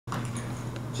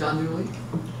John Dooley,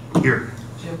 Here.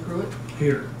 Jim Pruitt,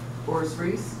 Here. Horace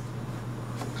Reese,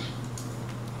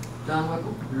 Don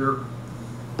Whipple, Here.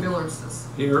 Bill Ernstis.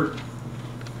 Here.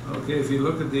 Okay, if you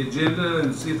look at the agenda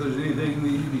and see if there's anything that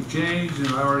needs to be changed, and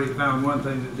I already found one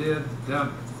thing that did.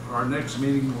 Our next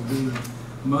meeting will be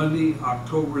Monday,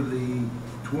 October the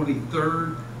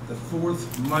 23rd, the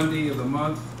fourth Monday of the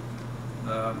month.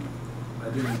 I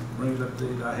didn't bring it up to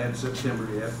date. I had September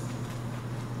yet.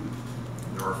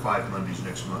 There are 5 Mondays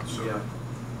next month, so. Yeah.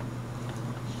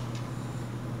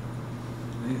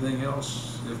 Anything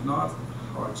else? If not,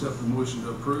 I'll accept the motion to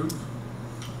approve.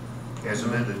 As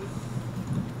amended.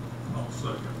 I'll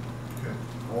second. Okay.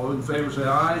 All in favor say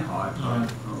aye. Aye.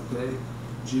 Okay.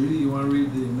 Judy, you want to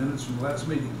read the minutes from last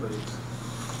meeting, please?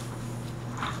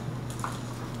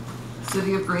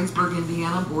 City of Greensburg,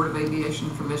 Indiana, Board of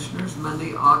Aviation Commissioners,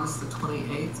 Monday, August the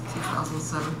 28th,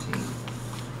 2017.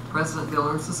 President Bill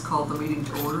Ernstis called the meeting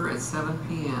to order at 7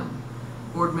 p.m.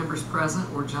 Board members present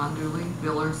were John Dooley,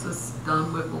 Bill Ernstis,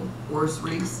 Don Whipple, Horace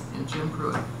Reese, and Jim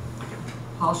Pruitt.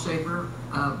 Paul Shaffer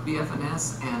of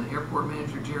BF&S and Airport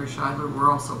Manager Jerry Scheidler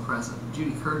were also present.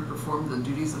 Judy Curd performed the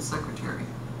duties of secretary.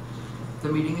 The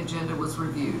meeting agenda was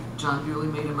reviewed. John Dooley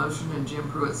made a motion and Jim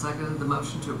Pruitt seconded the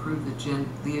motion to approve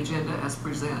the agenda as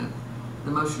presented.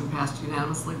 The motion passed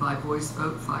unanimously by voice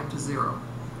vote 5-0.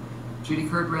 Judy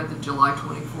Curd read the July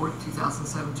 24th,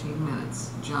 2017 minutes.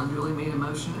 John Dooley made a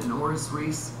motion and Horace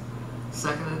Reese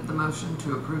seconded the motion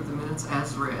to approve the minutes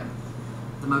as read.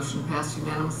 The motion passed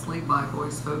unanimously by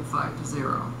voice vote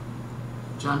 5-0.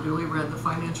 John Dooley read the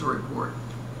financial report.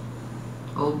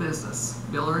 Old business.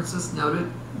 Bill Ernstis noted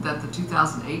that the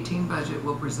 2018 budget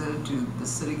will be presented to the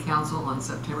City Council on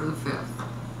September the 5th.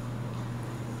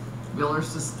 Bill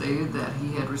Ernstis stated that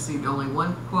he had received only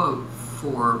one quote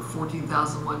for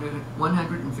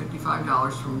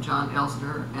 $14,155 from John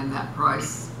Elsner, and that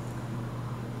price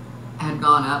had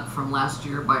gone up from last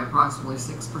year by approximately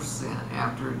 6%.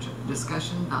 After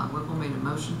discussion, Don Whipple made a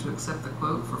motion to accept the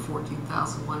quote for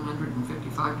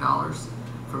 $14,155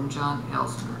 from John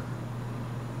Elsner.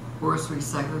 Horace Reese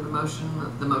seconded the motion.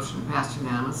 The motion passed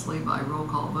unanimously by roll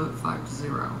call vote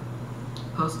 5-0.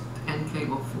 Post and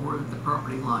cable for the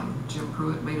property line. Jim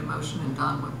Pruitt made a motion and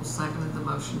Don Whipple seconded the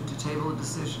motion to table a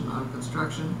decision on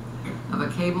construction of a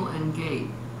cable and gate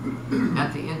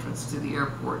at the entrance to the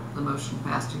airport. The motion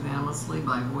passed unanimously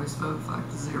by voice vote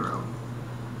 5-0.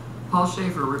 Paul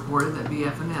Shaffer reported that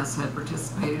BF&S had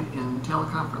participated in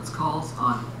teleconference calls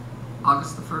on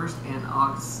August the 1st and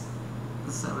August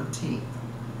the 17th.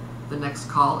 The next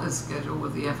call is scheduled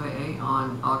with the FAA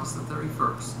on August the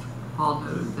 31st. Paul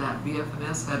noted that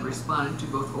BF&S had responded to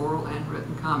both oral and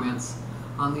written comments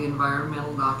on the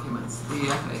environmental documents. The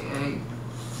FAA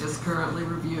is currently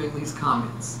reviewing these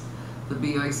comments. The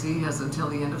BOAC has until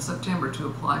the end of September to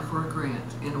apply for a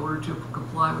grant. In order to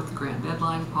comply with the grant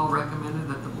deadline, Paul recommended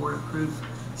that the board approve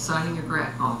signing a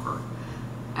grant offer.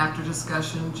 After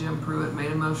discussion, Jim Pruitt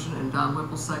made a motion and Don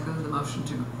Whipple seconded the motion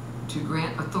to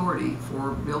grant authority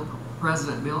for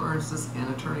President Bill Ernstis and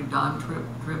Attorney Don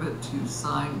Tribbett to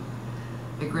sign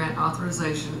a grant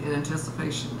authorization in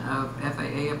anticipation of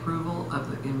FAA approval of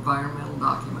the environmental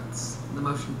documents. The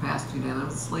motion passed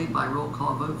unanimously by roll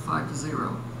call vote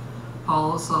 5-0.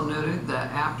 Paul also noted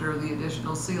that after the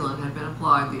additional sealant had been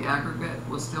applied, the aggregate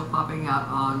was still popping out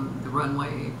on the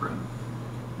runway apron.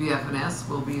 BF&S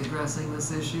will be addressing this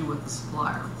issue with the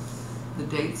supplier. The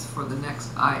dates for the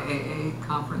next IAA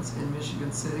conference in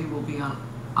Michigan City will be on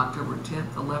October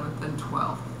 10th, 11th, and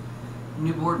 12th.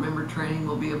 New board member training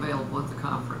will be available at the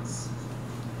conference.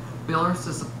 Bill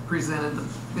Ernstis presented the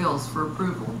bills for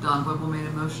approval. Don Whipple made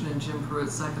a motion and Jim Pruitt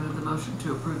seconded the motion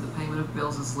to approve the payment of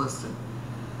bills as listed.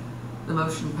 The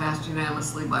motion passed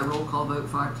unanimously by roll call vote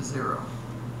 5-0.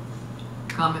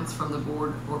 Comments from the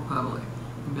board or public.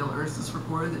 Bill Ernstis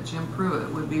reported that Jim Pruitt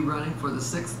would be running for the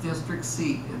 6th District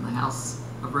seat in the House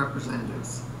of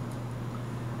Representatives.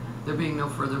 There being no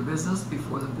further business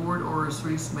before the board, Horace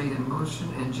Reese made a motion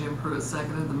and Jim Pruitt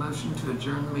seconded the motion to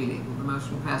adjourn the meeting. The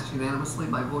motion passed unanimously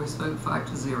by voice vote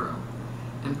 5-0.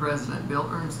 And President Bill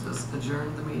Ernstis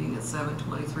adjourned the meeting at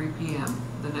 7:23 p.m.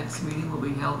 The next meeting will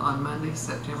be held on Monday,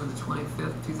 September the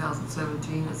 25th,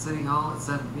 2017 at City Hall at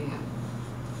 7 p.m.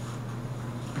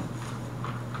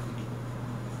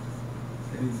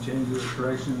 Any changes or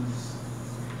corrections?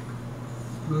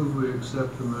 Move we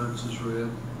accept the minutes as read.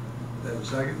 Have a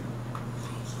second?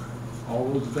 All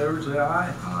those in favor say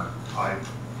aye. Aye. Aye.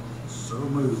 So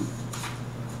moved.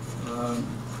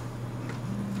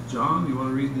 John, you want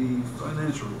to read the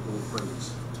financial report,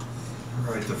 please?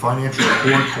 All right, the financial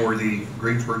report for the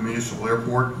Greensburg Municipal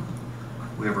Airport.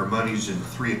 We have our monies in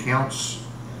 3 accounts.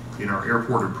 In our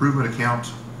airport improvement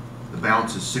account, The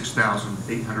balance is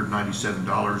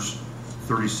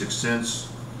 $6,897.36.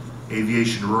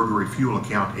 Aviation rotary fuel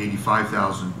account,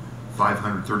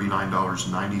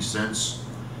 $85,539.90.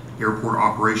 Airport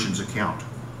operations account,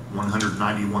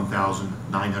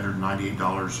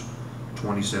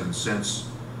 $191,998.27.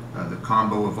 The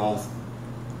combo of all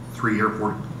three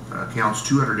airport accounts,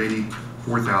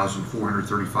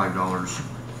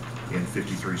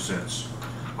 $284,435.53.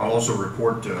 I'll also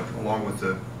report, along with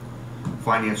the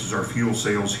finances, our fuel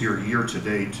sales here year to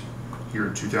date, here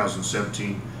in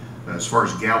 2017. As far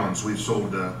as gallons, we've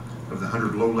sold, of the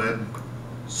 100 low lead,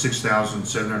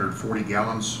 6,740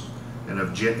 gallons, and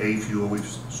of Jet A fuel, we've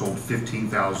sold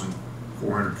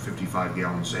 15,455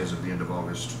 gallons as of the end of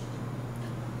August.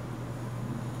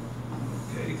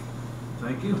 Okay,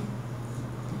 thank you.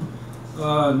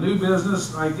 New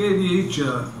business, I gave you each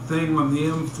a thing on the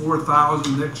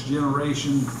M4000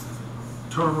 Next-Generation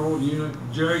terminal unit.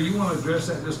 Jerry, you want to address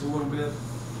that just a little bit?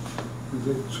 Because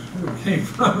it came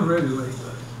from originally.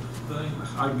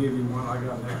 I can give you one, I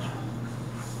got an extra.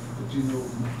 But you know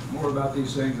more about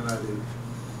these things than I do.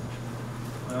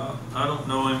 Well, I don't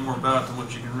know any more about it than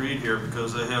what you can read here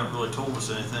because they haven't really told us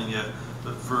anything yet.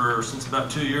 But since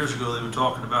about 2 years ago, they've been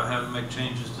talking about having to make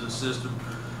changes to the system.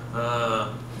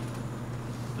 The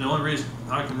only reason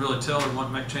I can really tell they want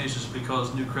to make changes is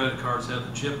because new credit cards have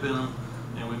the chip in them,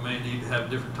 and we may need to have a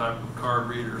different type of card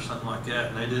reader or something like that.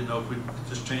 And they didn't know if we'd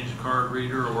just change the card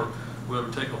reader or we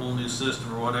would take a whole new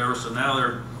system or whatever. So now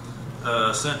they're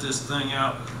sent this thing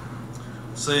out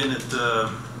saying that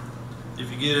if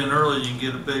you get in early, you can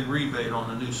get a big rebate on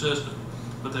the new system,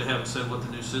 but they haven't said what the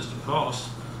new system costs.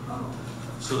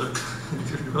 So they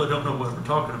really don't know what we're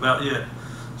talking about yet.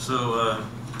 So,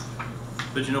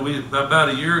 but you know, about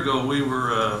a year ago, we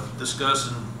were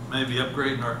discussing maybe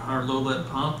upgrading our low lead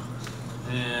pump,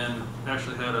 and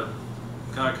actually had a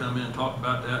guy come in and talk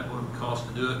about that, what it would cost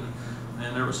to do it.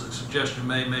 And there was a suggestion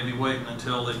made, maybe waiting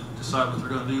until they decide what they're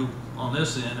going to do on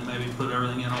this end and maybe put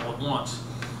everything in all at once.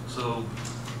 So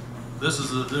this is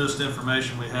the newest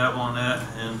information we have on that,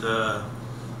 and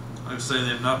like I say,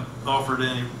 they've not offered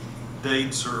any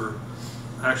dates or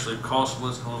actually cost what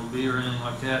it's going to be or anything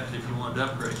like that if you wanted to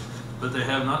upgrade. But they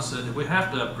have not said that we have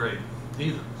to upgrade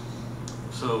either.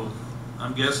 So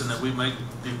I'm guessing that we may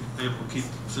be able to keep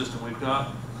the system we've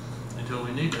got until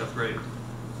we need to upgrade it.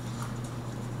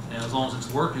 And as long as it's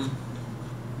working,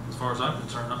 as far as I'm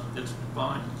concerned, it's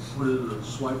fine. What is it, a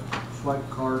swipe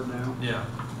card now? Yeah.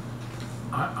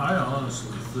 I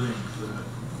honestly think that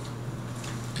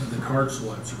the card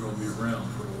swipes are going to be around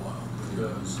for a while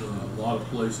because a lot of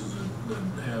places that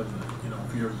have, you know,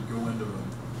 if you ever go into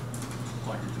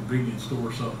like a convenience store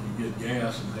or something, you get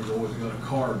gas and they've always got a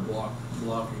card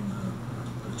blocking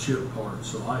the chip part.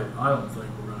 So I don't think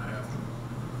we're going to have to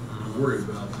worry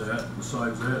about that.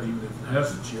 Besides that, even if it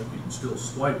has a chip, you can still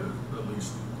swipe it, at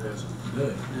least as of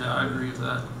today. Yeah, I agree with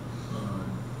that.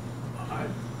 I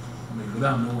mean,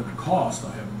 without knowing the cost,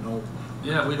 I have no.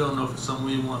 Yeah, we don't know if it's something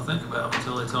we want to think about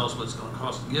until they tell us what it's going to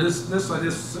cost to get This I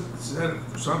just said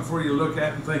something for you to look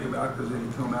at and think about, because they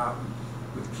can come out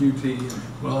with QT. And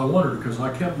Well, I wondered because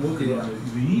I kept looking at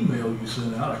the email you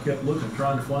sent out. I kept looking,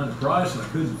 trying to find the price, and I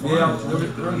couldn't find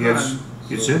it. Yes,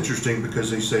 it's interesting because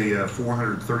they say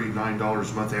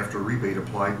 $439 a month after a rebate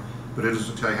applied, but it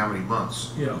doesn't tell you how many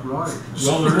months. Yeah, Right.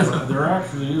 well, there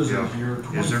actually is Yeah. in here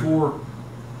Is there? 24.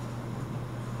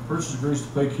 Purchase agrees to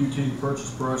pay QT the purchase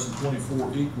price and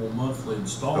 24 equal monthly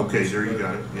installments. Okay, there you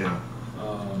got it. Yeah.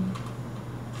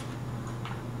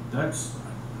 That's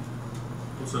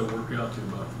what's that work out to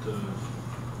about?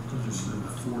 Just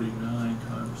 49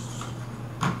 times.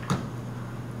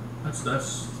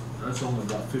 That's only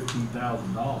about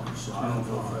 $15,000. So I don't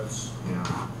know if that's Yeah.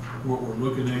 what we're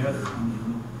looking at or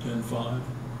 10.5.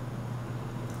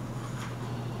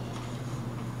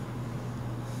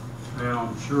 And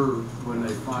I'm sure when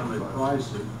they finally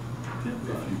price it, if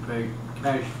you pay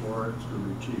cash for it, it's going to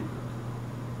be cheaper.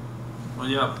 Well,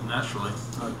 yeah, naturally.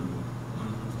 I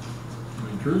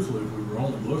mean, truthfully, if we were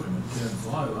only looking at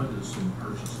 10.5, I'd just soon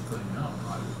purchase the thing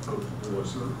outright as opposed to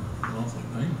doing monthly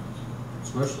payments,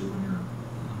 especially when you're,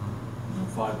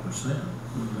 5%.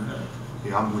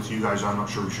 Yeah, I'm with you guys. I'm not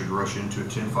sure we should rush into it.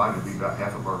 10.5 would be about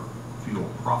half of our fuel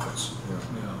profits Yeah.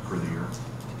 for the year.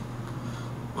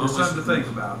 Well, just something to think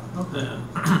about.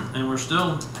 And we're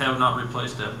still have not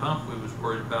replaced that pump. We was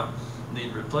worried about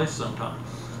needing to replace sometime.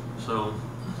 So,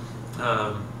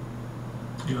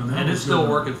 and it's still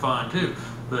working fine too.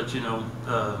 But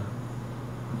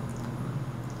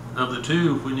of the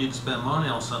two, if we need to spend money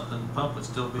on something, the pump would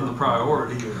still be the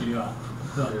priority. Yeah.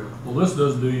 Well, this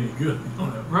doesn't do any good.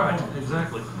 Right,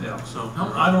 exactly. Yeah. So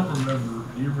I don't remember.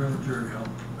 Do you remember, Jerry, how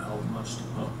how much the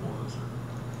pump was.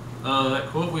 That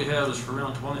quote we had was for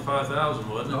around 25,000,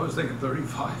 wasn't I it? was thinking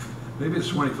 35, maybe it's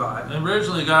 25. And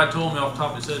originally, the guy told me off the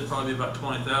top, he said it'd probably be about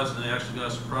 20,000, and he actually got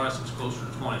us a price that was closer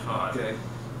to 25. Okay.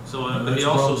 So, And but he that's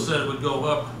also probably- said it would go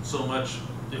up so much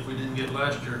if we didn't get it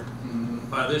last year.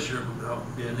 By this year, it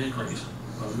would be an increase.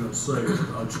 I was gonna say,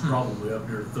 it's probably up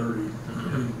near 30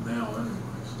 now anyway,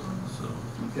 so.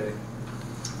 Okay.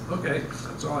 Okay,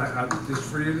 that's all I just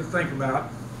for you to think about.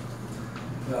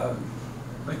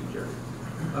 Thank you,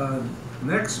 Jerry.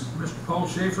 Next, Mr. Paul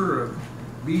Shaffer of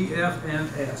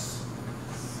BF&S.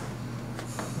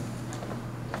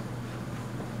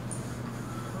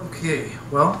 Okay,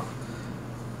 well,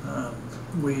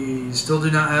 we still do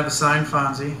not have a signed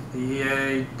FONSI. The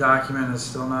EA document is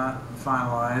still not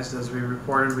finalized. As we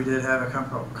reported, we did have a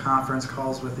couple of conference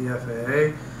calls with the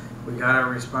FAA. We got our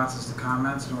responses to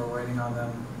comments, and we're waiting on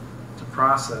them to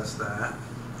process that.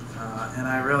 And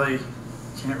I really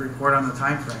can't report on the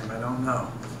time frame. I don't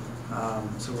know.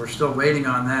 So we're still waiting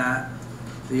on that.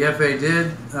 The FAA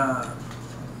did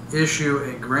issue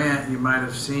a grant you might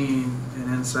have seen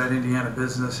in Inside Indiana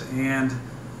Business and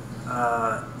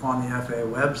on the FAA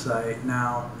website.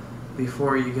 Now,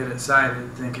 before you get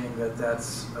excited thinking that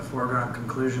that's a foregone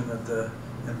conclusion that the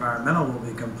environmental will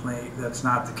be complete, that's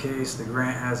not the case. The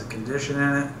grant has a condition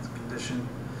in it. The condition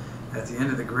at the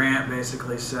end of the grant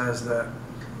basically says that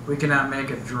we cannot make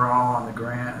a draw on the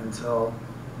grant until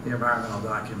the environmental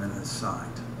document is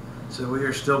signed. So we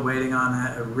are still waiting on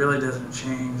that. It really doesn't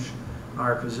change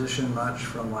our position much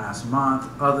from last month,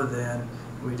 other than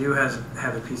we do have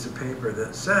a piece of paper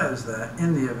that says that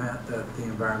in the event that the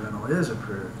environmental is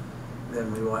approved,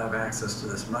 then we will have access to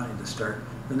this money to start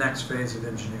the next phase of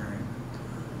engineering.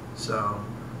 So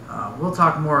we'll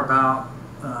talk more about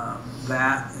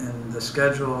that and the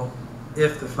schedule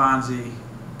if the FONSI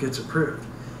gets approved.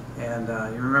 And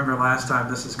you remember last time,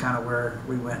 this is kind of where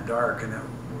we went dark, and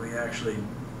we actually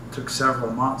took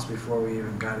several months before we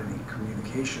even got any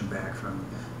communication back from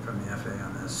the FAA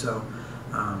on this. So,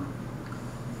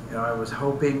 you know, I was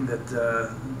hoping that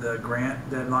the grant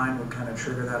deadline would kind of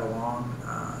trigger that along.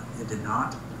 It did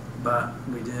not, but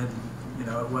we did. You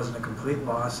know, it wasn't a complete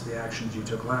loss. The actions you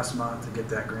took last month to get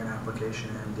that grant application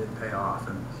in did pay off,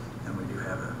 and we do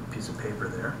have a piece of paper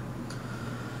there.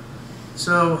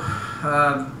 So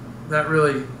that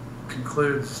really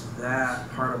concludes that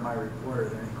part of my report. Are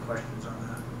there any questions on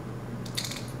that?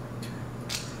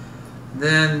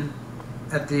 Then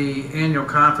at the annual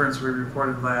conference we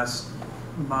reported last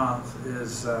month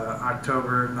is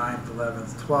October 9th,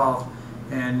 11th, 12th.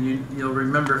 And you'll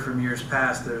remember from years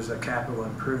past there's a capital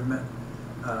improvement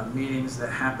meetings that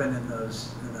happen in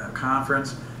the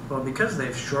conference. Well, because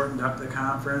they've shortened up the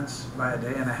conference by a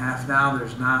day and a half now,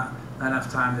 there's not enough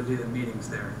time to do the meetings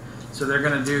there. So they're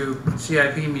going to do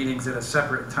CIP meetings at a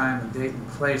separate time and date and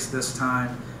place this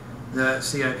time. The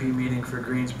CIP meeting for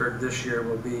Greensburg this year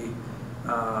will be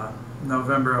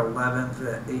November 11th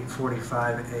at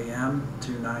 8:45 a.m.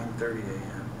 to 9:30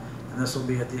 a.m. And this will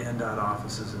be at the NDOT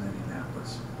offices in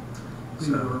Indianapolis.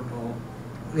 So,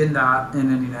 NDOT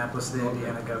in Indianapolis, the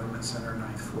Indiana Government Center,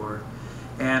 9th floor.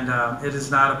 And it is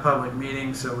not a public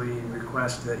meeting, so we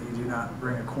request that you do not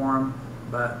bring a quorum,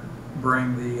 but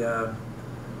bring the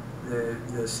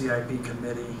CIP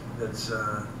committee that's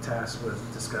tasked with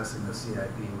discussing the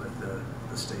CIP with the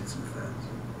states and feds.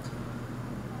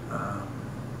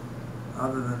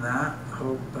 Other than that,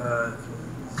 hope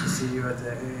to see you at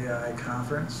the AAI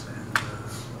conference. And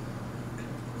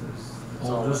that's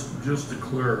all. Just to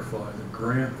clarify, the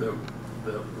grant that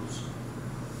was,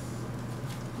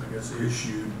 I guess,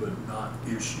 issued but not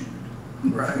issued.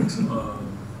 Right.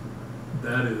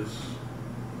 That is,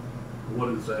 what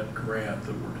is that grant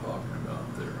that we're talking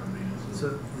about there? I mean, is it?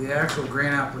 So the actual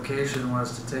grant application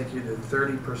was to take you to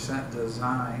 30%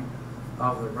 design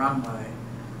of the runway,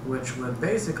 which would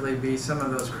basically be some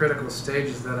of those critical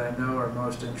stages that I know are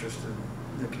most interested,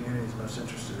 the community is most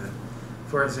interested in.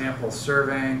 For example,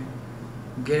 surveying,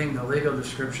 getting the legal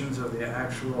descriptions of the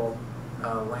actual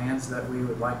lands that we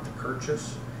would like to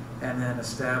purchase, and then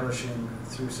establishing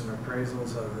through some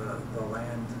appraisals of the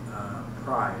land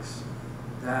price.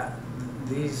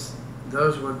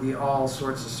 Those would be all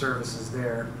sorts of services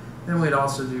there. Then we'd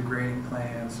also do grading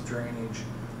plans, drainage,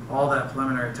 all that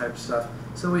preliminary type stuff,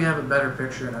 so we have a better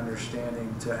picture and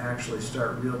understanding to actually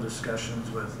start real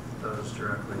discussions with those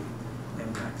directly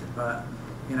impacted. But,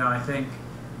 you know, I think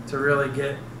to really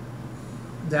get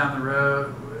down the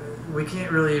road, we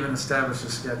can't really even establish a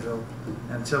schedule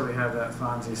until we have that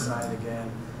FONSI signed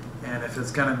again. And if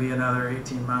it's going to be another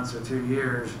 18 months or 2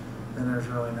 years, then there's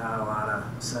really not a lot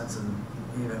of sense in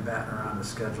even batting around the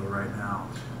schedule right now.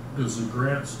 Does the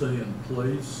grant stay in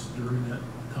place during that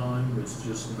time? It's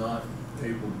just not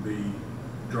able to be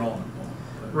drawn upon?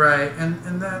 Right,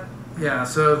 and that, yeah,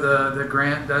 so the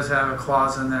grant does have a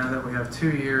clause in there that we have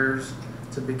 2 years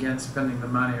to begin spending the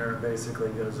money or it basically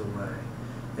goes away.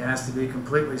 It has to be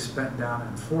completely spent down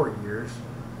in 4 years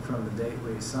from the date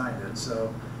we signed it.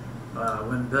 So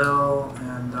when Bill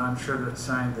and I'm sure that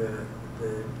signed the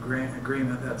grant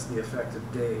agreement, that's the effective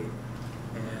date.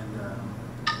 And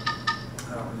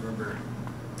I don't remember,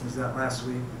 was that last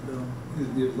week, Bill?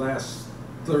 It last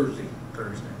Thursday.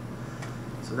 Thursday.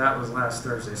 So that was last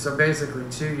Thursday. So basically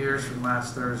 2 years from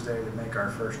last Thursday to make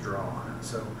our first draw on it.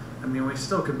 So, I mean, we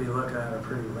still could be looking at a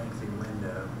pretty lengthy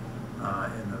window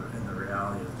in the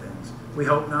reality of things. We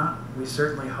hope not. We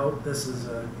certainly hope this is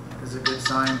a good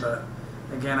sign, but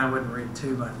again, I wouldn't read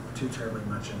too terribly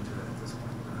much into it at this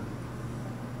point.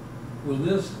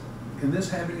 Can this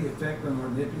have any effect on our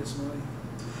NIPIS money?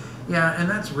 Yeah, and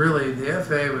that's really, the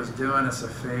FAA was doing us a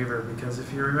favor because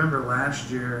if you remember last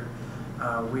year,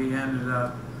 we ended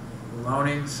up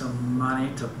loaning some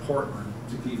money to Portland.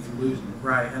 To keep from losing it.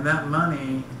 Right, and that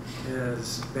money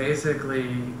is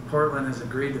basically, Portland has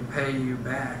agreed to pay you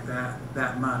back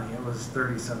that money. It was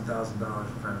 $30-some thousand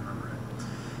if I remember it.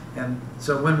 And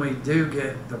so when we do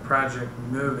get the project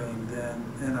moving, then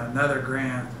in another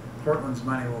grant, Portland's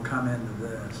money will come into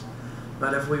this.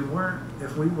 But if we were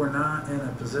not in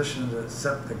a position to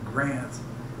accept the grant,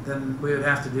 then we would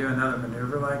have to do another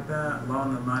maneuver like that,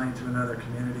 loan the money to another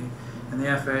community. And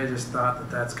the FAA just thought that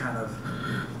that's kind of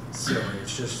silly.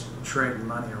 It's just trading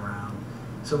money around.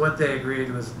 So what they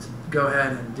agreed was to go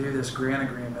ahead and do this grant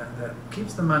agreement that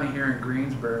keeps the money here in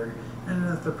Greensburg. And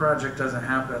if the project doesn't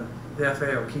happen, the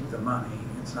FAA will keep the money.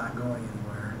 It's not going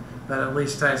anywhere. But at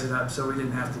least ties it up so we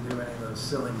didn't have to do any of those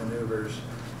silly maneuvers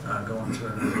going to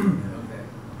another community. Okay.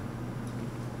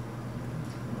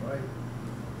 All right.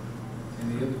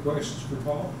 Any other questions for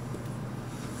Paul?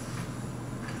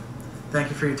 Thank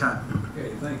you for your time.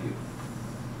 Okay, thank you.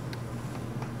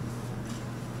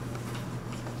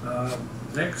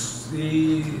 Next,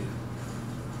 the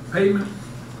payment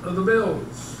of the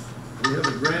bills. We have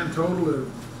a grand total of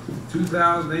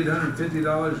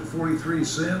 $2,850.43.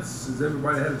 Has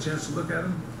everybody had a chance to look at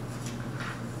them?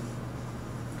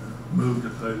 Move to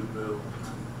pay the bill.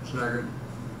 Second.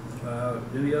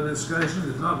 Any other discussion?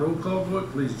 If not, roll call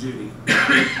vote, please, Judy.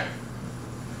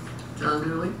 John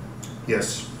Dooley,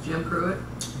 Yes. Jim Pruitt,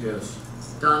 Yes.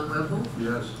 Don Whipple,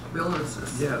 Yes. Bill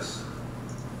Ensis. Yes.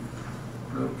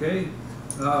 Okay.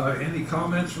 Any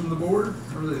comments from the board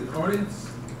or the audience?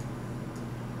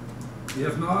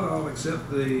 If not, I'll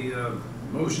accept the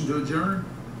motion to adjourn.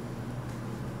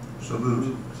 So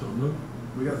moved. So move.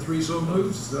 We got 3 so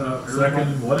moves.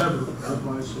 Second, whatever.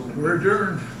 We're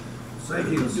adjourned. Thank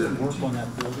you. Work on that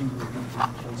building.